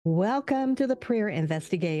Welcome to the Prayer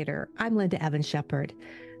Investigator. I'm Linda Evans Shepherd.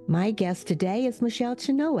 My guest today is Michele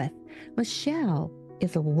Chynoweth. Michele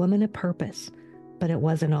is a woman of purpose, but it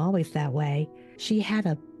wasn't always that way. She had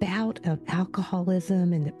a bout of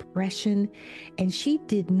alcoholism and depression, and she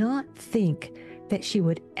did not think that she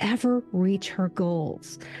would ever reach her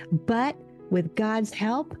goals. But with God's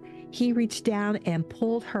help, he reached down and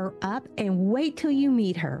pulled her up, and wait till you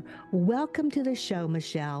meet her. Welcome to the show,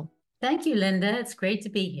 Michele. Thank you, Linda. It's great to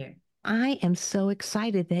be here. I am so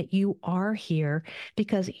excited that you are here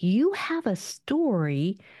because you have a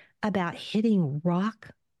story about hitting rock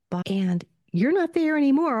bottom, and you're not there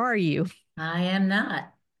anymore, are you? I am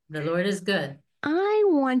not. The Lord is good. I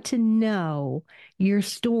want to know your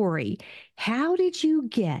story. How did you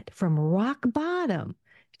get from rock bottom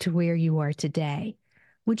to where you are today?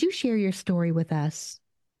 Would you share your story with us?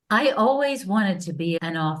 I always wanted to be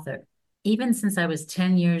an author, even since I was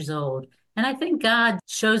 10 years old. And I think God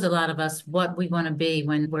shows a lot of us what we want to be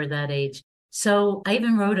when we're that age. So I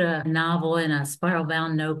even wrote a novel in a spiral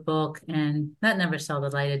bound notebook, and that never saw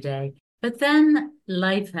the light of day. But then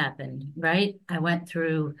life happened, right? I went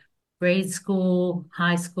through grade school,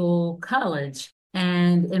 high school, college.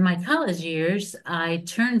 And in my college years, I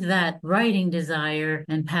turned that writing desire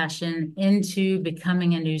and passion into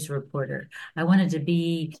becoming a news reporter. I wanted to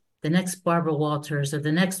be the next Barbara Walters or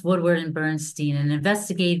the next Woodward and Bernstein, an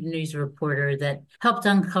investigative news reporter that helped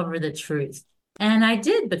uncover the truth. And I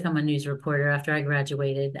did become a news reporter after I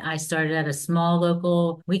graduated. I started at a small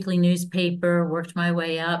local weekly newspaper, worked my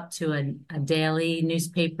way up to a daily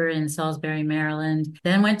newspaper in Salisbury, Maryland,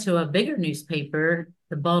 then went to a bigger newspaper,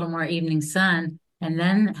 the Baltimore Evening Sun, and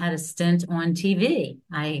then had a stint on TV.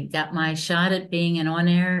 I got my shot at being an on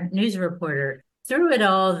air news reporter. Through it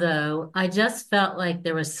all, though, I just felt like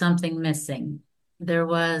there was something missing. There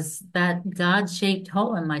was that God shaped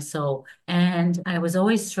hole in my soul, and I was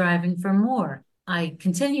always striving for more. I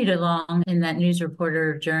continued along in that news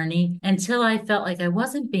reporter journey until I felt like I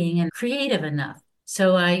wasn't being creative enough.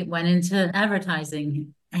 So I went into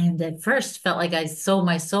advertising. And at first felt like I sold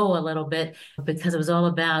my soul a little bit because it was all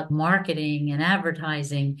about marketing and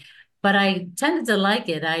advertising. But I tended to like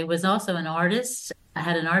it. I was also an artist. I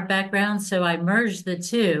had an art background, so I merged the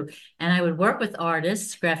two. And I would work with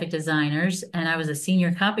artists, graphic designers, and I was a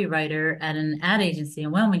senior copywriter at an ad agency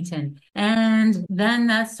in Wilmington. And then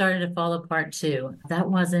that started to fall apart too. That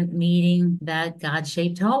wasn't meeting that God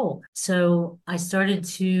shaped hole. So I started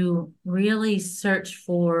to really search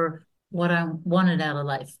for what I wanted out of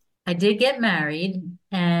life. I did get married,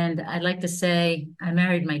 and I'd like to say I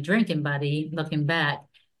married my drinking buddy looking back.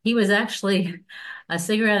 He was actually a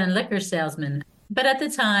cigarette and liquor salesman. But at the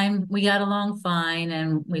time, we got along fine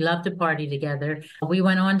and we loved to party together. We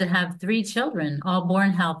went on to have three children, all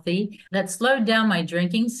born healthy. That slowed down my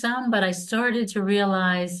drinking some, but I started to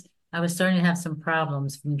realize I was starting to have some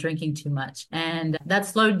problems from drinking too much. And that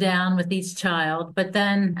slowed down with each child. But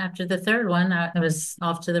then after the third one, I was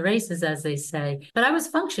off to the races, as they say. But I was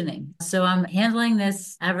functioning. So I'm handling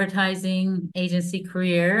this advertising agency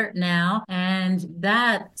career now. And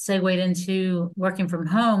that segued into working from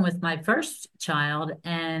home with my first child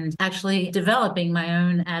and actually developing my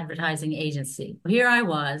own advertising agency. Here I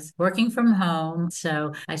was working from home.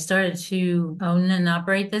 So I started to own and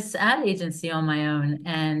operate this ad agency on my own.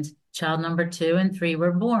 And child number two and three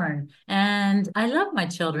were born. And I love my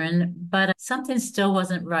children, but something still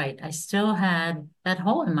wasn't right. I still had that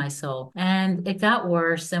hole in my soul. And it got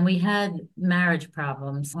worse. And we had marriage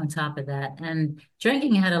problems on top of that. And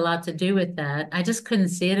drinking had a lot to do with that. I just couldn't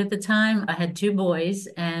see it at the time. I had two boys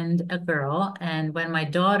and a girl. And when my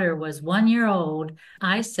daughter was 1 year old,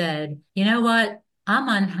 I said, you know what? I'm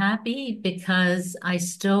unhappy because I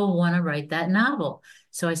still want to write that novel.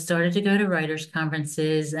 So I started to go to writers'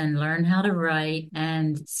 conferences and learn how to write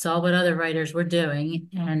and saw what other writers were doing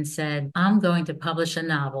and said, I'm going to publish a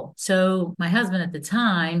novel. So my husband at the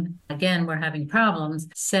time, again, we're having problems,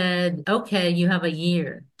 said, okay, you have a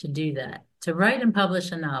year to do that, to write and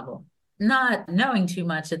publish a novel. Not knowing too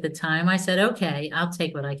much at the time, I said, okay, I'll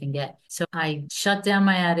take what I can get. So I shut down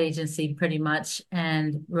my ad agency pretty much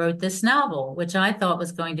and wrote this novel, which I thought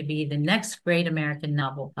was going to be the next great American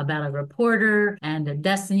novel about a reporter and a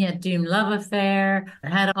destiny at doomed love affair.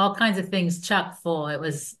 It had all kinds of things chock full. It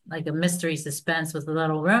was like a mystery suspense with a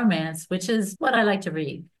little romance, which is what I like to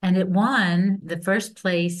read. And it won the first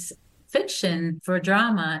place fiction for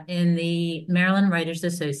drama in the Maryland Writers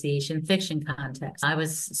Association fiction contest. I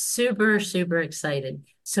was super, super excited.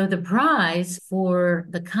 So the prize for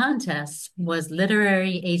the contest was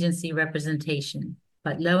literary agency representation.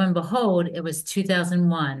 But lo and behold, it was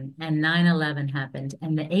 2001 and 9/11 happened,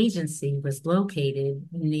 and the agency was located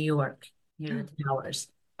in New York near the towers.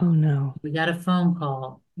 Oh no. We got a phone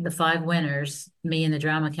call, the five winners, me in the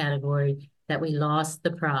drama category, that we lost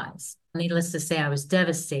the prize. Needless to say, I was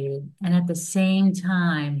devastated. And at the same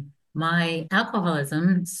time, my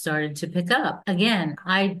alcoholism started to pick up. Again,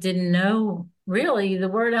 I didn't know really the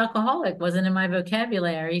word alcoholic wasn't in my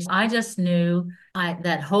vocabulary. I just knew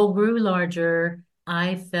that hole grew larger.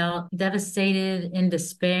 I felt devastated, in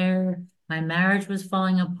despair. My marriage was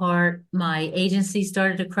falling apart. My agency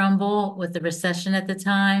started to crumble with the recession at the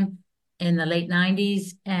time in the late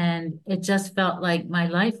 90s. And it just felt like my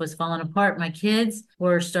life was falling apart. My kids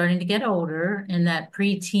were starting to get older in those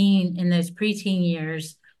preteen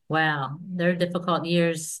years. Wow, they're difficult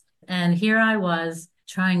years. And here I was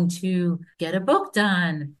trying to get a book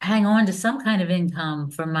done, hang on to some kind of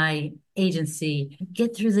income from my agency,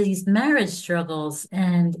 get through these marriage struggles,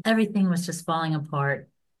 and everything was just falling apart.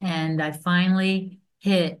 And I finally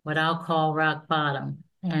hit what I'll call rock bottom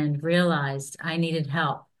and realized I needed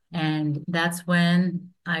help. And that's when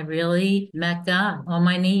I really met God on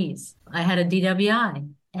my knees. I had a DWI,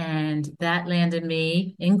 and that landed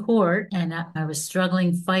me in court. And I was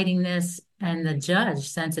struggling fighting this. And the judge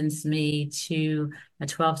sentenced me to a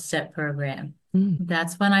 12-step program.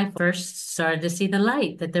 That's when I first started to see the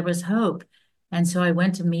light, that there was hope. And so I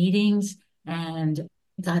went to meetings and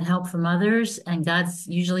got help from others. And God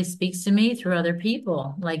usually speaks to me through other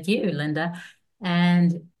people like you, Linda.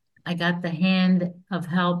 And I got the hand of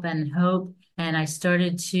help and hope, and I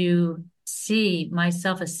started to see my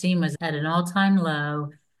self-esteem was at an all-time low.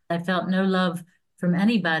 I felt no love from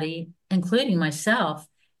anybody, including myself.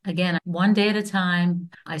 Again, one day at a time,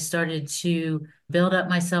 I started to build up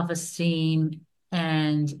my self-esteem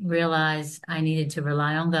and realize I needed to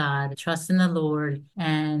rely on God, trust in the Lord,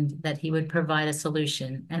 and that He would provide a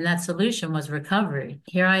solution. And that solution was recovery.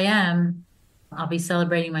 Here I am. I'll be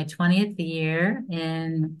celebrating my 20th year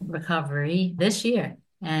in recovery this year,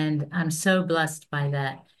 and I'm so blessed by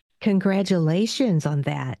that. Congratulations on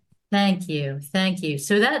that. Thank you. Thank you.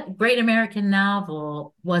 So that great American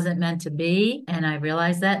novel wasn't meant to be, and I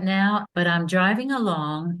realize that now, but I'm driving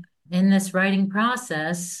along in this writing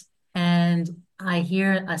process, and I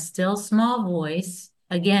hear a still small voice,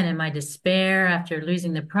 again, in my despair after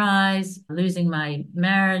losing the prize, losing my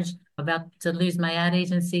marriage, about to lose my ad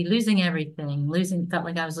agency, losing everything, felt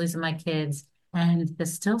like I was losing my kids. And the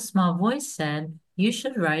still small voice said, you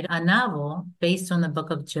should write a novel based on the book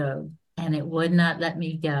of Job. And it would not let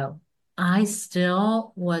me go. I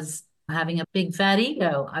still was having a big fat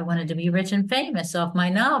ego. I wanted to be rich and famous off my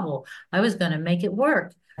novel. I was going to make it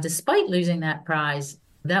work despite losing that prize.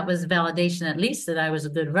 That was validation, at least, that I was a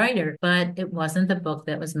good writer, but it wasn't the book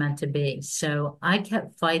that was meant to be. So I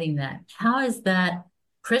kept fighting that. How is that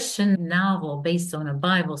Christian novel based on a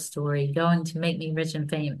Bible story going to make me rich and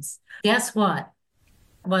famous? Guess what?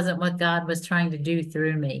 It wasn't what God was trying to do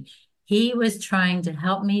through me. He was trying to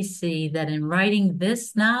help me see that in writing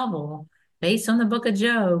this novel based on the book of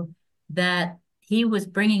Job, that He was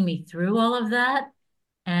bringing me through all of that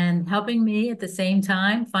and helping me at the same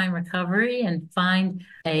time find recovery and find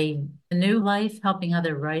a new life, helping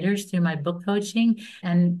other writers through my book coaching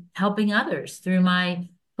and helping others through my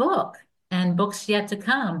book and books yet to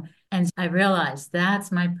come. And I realized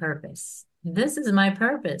that's my purpose. This is my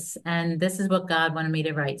purpose, and this is what God wanted me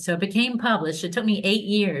to write. So it became published. It took me 8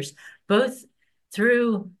 years, both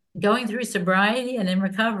through going through sobriety and in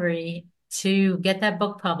recovery, to get that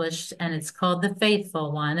book published. And it's called The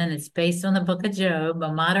Faithful One, and it's based on the book of Job,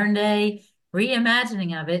 a modern day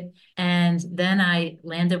reimagining of it. And then I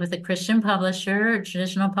landed with a Christian publisher, a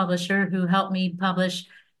traditional publisher, who helped me publish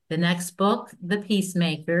the next book, The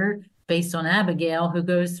Peacemaker, based on Abigail, who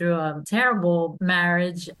goes through a terrible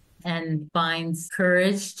marriage and finds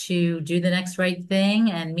courage to do the next right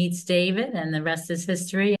thing and meets David, and the rest is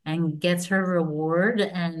history, and gets her reward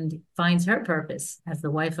and finds her purpose as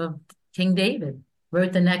the wife of King David.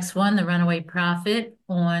 Wrote the next one, The Runaway Prophet,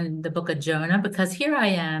 on the book of Jonah, because here I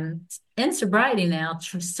am in sobriety now,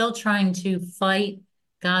 still trying to fight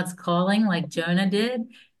God's calling like Jonah did,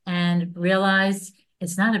 and realize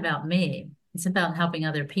it's not about me. It's about helping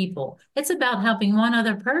other people. It's about helping one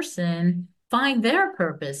other person find their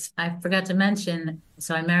purpose. I forgot to mention,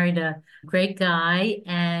 so I married a great guy,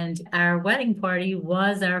 and our wedding party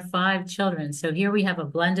was our 5 children. So here we have a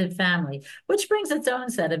blended family, which brings its own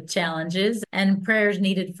set of challenges and prayers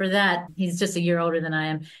needed for that. He's just a year older than I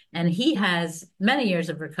am, and he has many years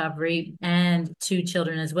of recovery and 2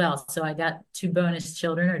 children as well. So I got 2 bonus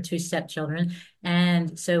children, or 2 stepchildren.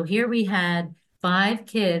 And so here we had 5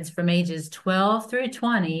 kids from ages 12 through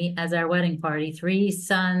 20 as our wedding party, 3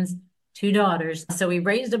 sons, 2 daughters. So we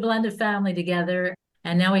raised a blended family together,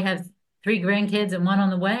 and now we have three grandkids and one on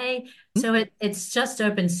the way. So it's just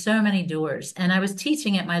opened so many doors. And I was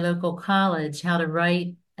teaching at my local college how to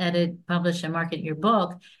write, edit, publish, and market your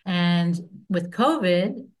book. And with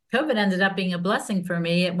COVID ended up being a blessing for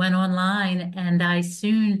me. It went online, and I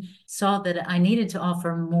soon saw that I needed to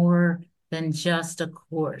offer more than just a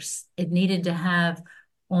course. It needed to have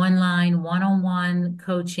online one-on-one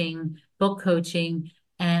coaching, book coaching,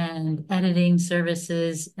 and editing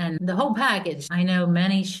services, and the whole package. I know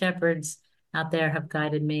many shepherds out there have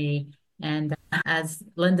guided me, and as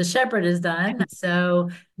Linda Shepherd has done. So,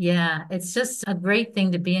 yeah, it's just a great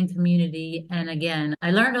thing to be in community. And again,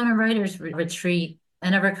 I learned on a writer's retreat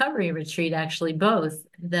and a recovery retreat, actually, both,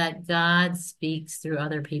 that God speaks through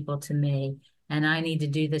other people to me, and I need to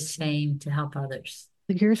do the same to help others.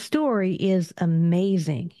 Your story is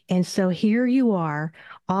amazing. And so here you are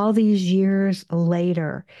all these years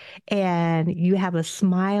later, and you have a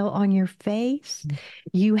smile on your face.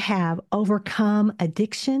 You have overcome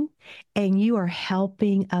addiction, and you are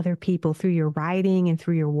helping other people through your writing and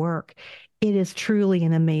through your work. It is truly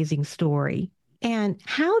an amazing story. And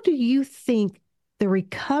how do you think the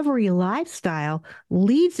recovery lifestyle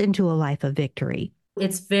leads into a life of victory?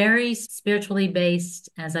 It's very spiritually based,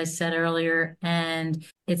 as I said earlier, and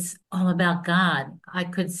it's all about God. I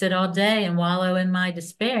could sit all day and wallow in my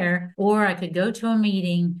despair, or I could go to a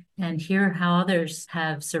meeting and hear how others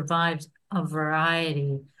have survived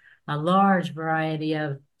a large variety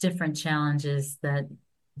of different challenges that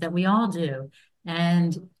we all do.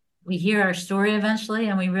 And we hear our story eventually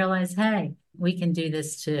and we realize, hey, we can do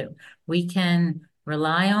this too. We can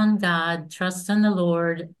rely on God, trust in the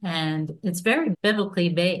Lord, and it's very biblically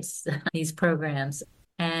based, these programs.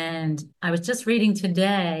 And I was just reading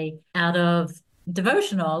today out of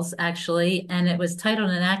devotionals, actually, and it was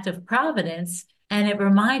titled An Act of Providence. And it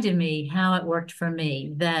reminded me how it worked for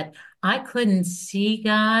me, that I couldn't see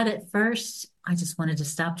God at first. I just wanted to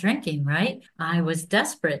stop drinking, right? I was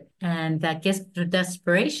desperate. And that gift of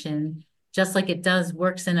desperation, just like it does,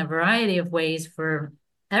 works in a variety of ways for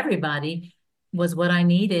everybody, was what I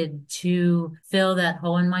needed to fill that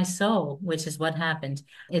hole in my soul, which is what happened.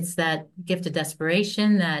 It's that gift of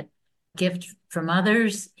desperation, that gift from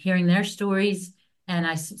others, hearing their stories. And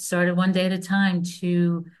I started one day at a time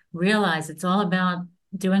to realize it's all about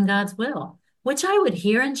doing God's will, which I would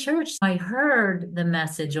hear in church. I heard the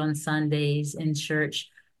message on Sundays in church,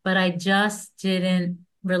 but I just didn't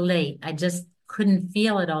relate. I just couldn't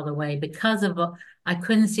feel it all the way because of I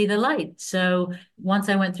couldn't see the light. So once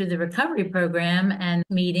I went through the recovery program and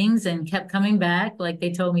meetings and kept coming back like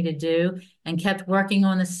they told me to do and kept working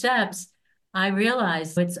on the steps, I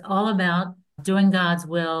realized it's all about doing God's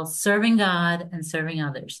will, serving God and serving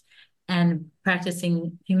others, and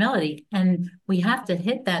practicing humility. And we have to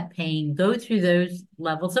hit that pain, go through those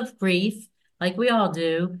levels of grief like we all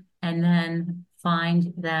do, and then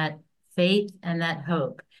find that faith and that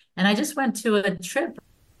hope. And I just went to a trip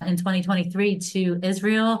in 2023 to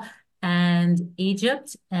Israel and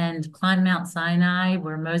Egypt and climbed Mount Sinai,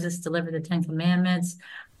 where Moses delivered the Ten Commandments,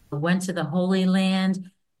 went to the Holy Land,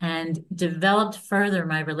 and developed further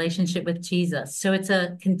my relationship with Jesus. So it's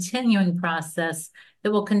a continuing process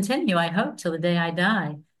that will continue, I hope, till the day I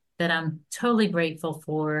die, that I'm totally grateful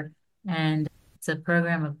for. And it's a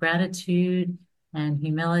program of gratitude and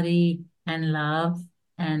humility and love.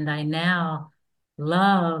 And I now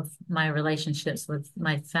love my relationships with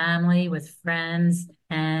my family, with friends,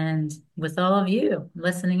 and with all of you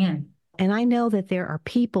listening in. And I know that there are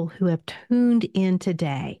people who have tuned in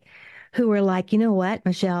today who are like, you know what,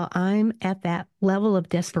 Michele, I'm at that level of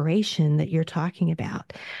desperation that you're talking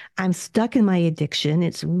about. I'm stuck in my addiction.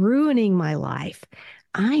 It's ruining my life.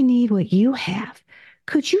 I need what you have.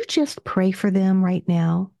 Could you just pray for them right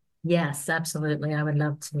now? Yes, absolutely. I would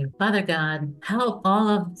love to. Father God, help all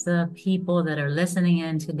of the people that are listening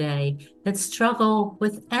in today that struggle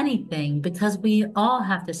with anything, because we all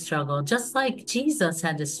have to struggle, just like Jesus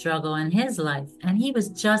had to struggle in his life. And he was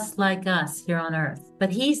just like us here on earth.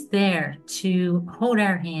 But he's there to hold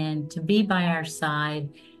our hand, to be by our side,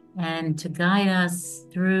 and to guide us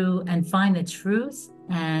through and find the truth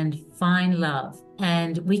and find love.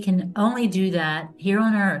 And we can only do that here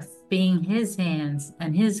on earth, being his hands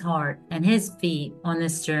and his heart and his feet on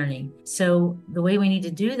this journey. So the way we need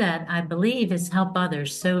to do that, I believe, is help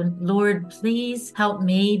others. So Lord, please help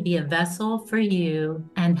me be a vessel for you,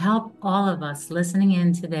 and help all of us listening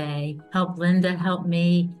in today. Help Linda, help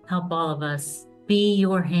me, help all of us be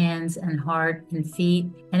your hands and heart and feet.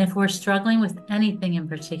 And if we're struggling with anything in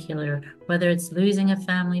particular, whether it's losing a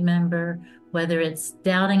family member, whether it's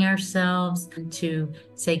doubting ourselves, to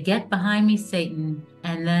say, get behind me, Satan,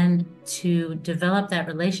 and then to develop that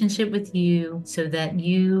relationship with you so that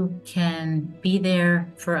you can be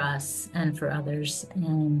there for us and for others.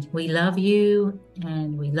 And we love you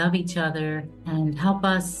and we love each other, and help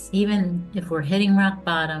us, even if we're hitting rock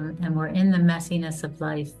bottom and we're in the messiness of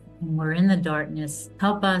life and we're in the darkness,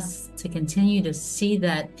 help us to continue to see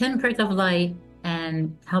that pinprick of light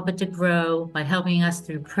and help it to grow by helping us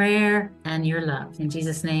through prayer and your love. In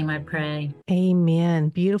Jesus' name I pray. Amen.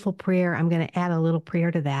 Beautiful prayer. I'm going to add a little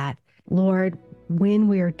prayer to that. Lord, when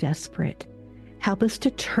we're desperate, help us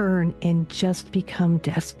to turn and just become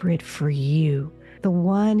desperate for you, the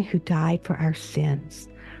one who died for our sins,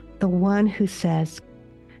 the one who says,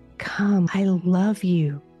 come, I love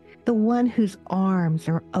you, the one whose arms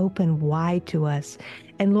are open wide to us.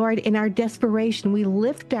 And Lord, in our desperation, we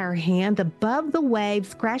lift our hand above the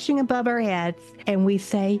waves crashing above our heads, and we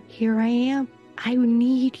say, here I am. I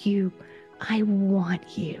need you. I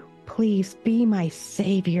want you. Please be my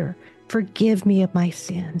Savior. Forgive me of my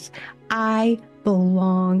sins. I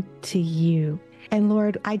belong to you. And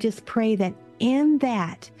Lord, I just pray that in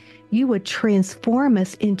that you would transform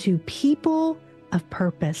us into people of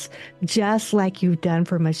purpose, just like you've done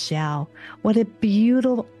for Michele. What a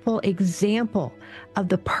beautiful example of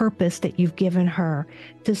the purpose that you've given her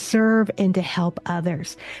to serve and to help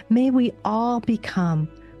others. May we all become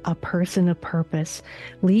a person of purpose.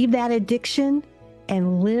 Leave that addiction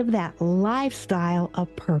and live that lifestyle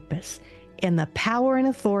of purpose in the power and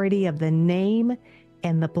authority of the name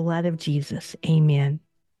and the blood of Jesus. Amen.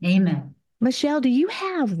 Amen. Michele, do you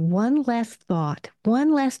have one last thought,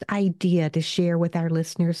 one last idea to share with our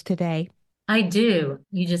listeners today? I do.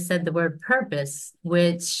 You just said the word purpose,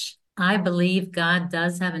 which I believe God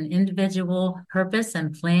does have an individual purpose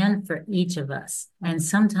and plan for each of us. And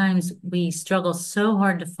sometimes we struggle so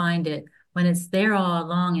hard to find it when it's there all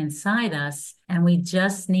along inside us, and we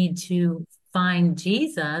just need to find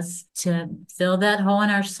Jesus to fill that hole in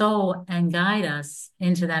our soul and guide us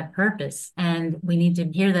into that purpose. And we need to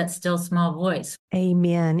hear that still small voice.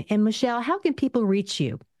 Amen. And Michele, how can people reach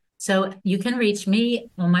you? So you can reach me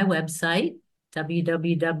on my website,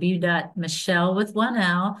 www.michele with one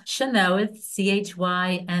L, Chynoweth,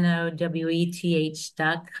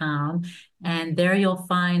 CHYNOWETH.com. And there you'll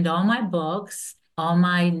find all my books, all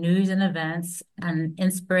my news and events, an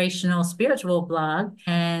inspirational spiritual blog,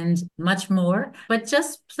 and much more. But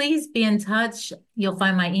just please be in touch. You'll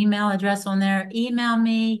find my email address on there. Email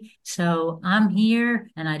me. So I'm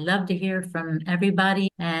here, and I'd love to hear from everybody.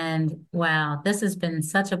 And wow, this has been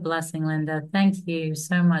such a blessing, Linda. Thank you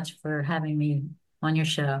so much for having me on your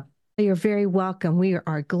show. You're very welcome. We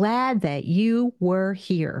are glad that you were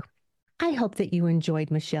here. I hope that you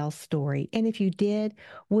enjoyed Michele's story. And if you did,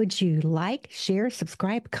 would you like, share,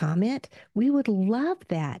 subscribe, comment? We would love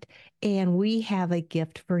that. And we have a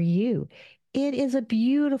gift for you. It is a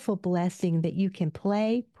beautiful blessing that you can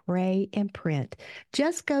play, pray, and print.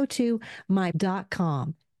 Just go to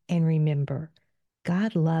my.com and remember,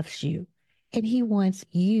 God loves you and he wants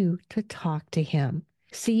you to talk to him.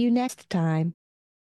 See you next time.